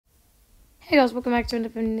Hey guys, welcome back to another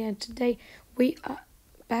video. Today we are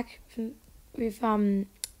back with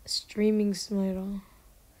streaming simulator,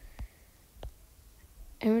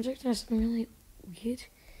 and we're talking about something really weird.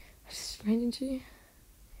 I just ran into you.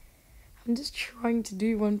 I'm just trying to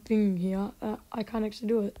do one thing here. I can't actually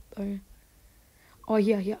do it though. Oh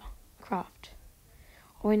yeah, craft.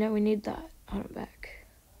 Oh wait, no, we need that. Hold it back.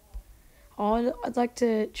 Oh, I'd like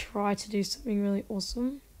to try to do something really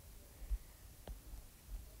awesome.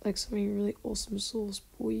 Like something really awesome sauce,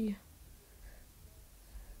 boy.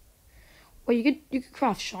 Well, you could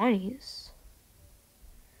craft shinies.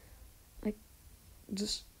 Like,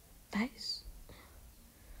 just that is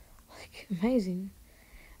like amazing.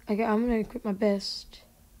 Okay, I'm gonna equip my best.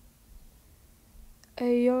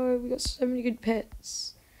 Hey yo, we got so many good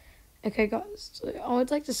pets. Okay, guys, so I would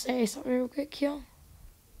like to say something real quick here.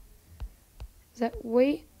 Is that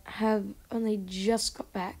we have only just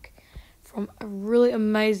got back from a really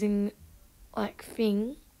amazing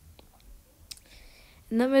thing,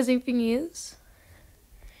 and the amazing thing is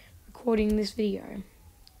recording this video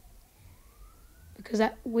because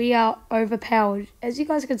we are overpowered. As you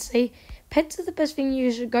guys can see, pets are the best thing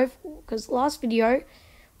you should go for, because last video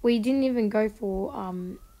we didn't even go for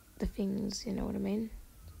the things, you know what I mean.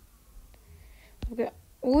 Okay,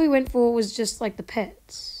 all we went for was just like the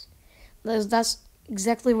pets. That's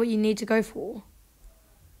exactly what you need to go for.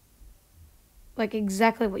 Like,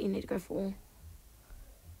 exactly what you need to go for.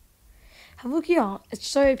 Have a look here. It's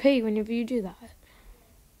so OP whenever you do that.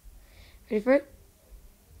 Ready for it?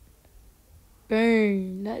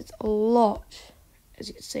 Boom. That's a lot, as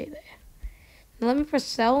you can see there. Now let me press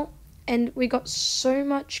sell, and we got so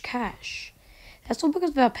much cash. That's all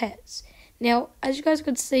because of our pets. Now, as you guys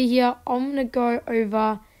could see here, I'm going to go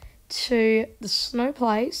over to the snow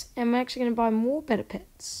place, and I'm actually going to buy more better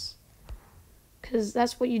pets. Because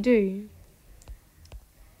that's what you do.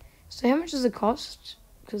 So how much does it cost?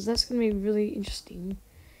 Because that's going to be really interesting.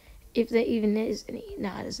 If there even is any.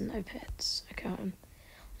 Nah, there's no pets. Okay,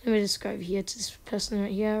 let me just go over here to this person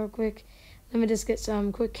right here real quick. Let me just get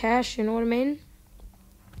some quick cash, you know what I mean?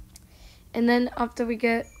 And then after we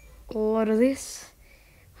get a lot of this,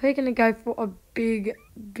 we're going to go for a big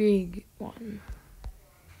one.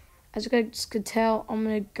 As you guys could tell, I'm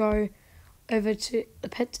going to go over to the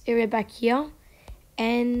pets area back here.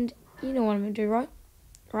 And you know what I'm going to do, right?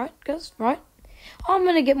 Right, guys? Right? I'm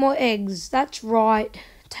going to get more eggs. That's right.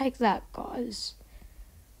 Take that, guys.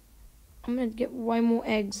 I'm going to get way more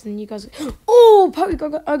eggs than you guys. Oh,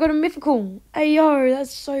 I got a mythical. Hey, yo,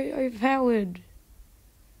 that's so overpowered.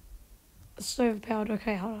 That's so overpowered.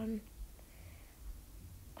 Okay, hold on.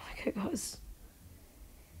 Okay, guys.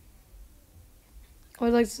 I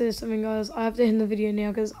would like to say something, guys. I have to end the video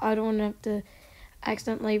now because I don't want to have to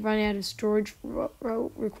accidentally run out of storage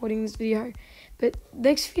recording this video. But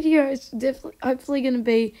next video is hopefully going to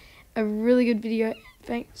be a really good video.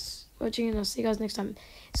 Thanks for watching, and I'll see you guys next time.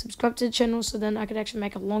 Subscribe to the channel so then I could actually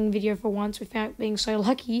make a long video for once without being so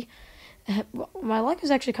lucky. My luck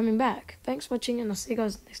is actually coming back. Thanks for watching, and I'll see you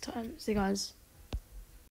guys next time. See you guys.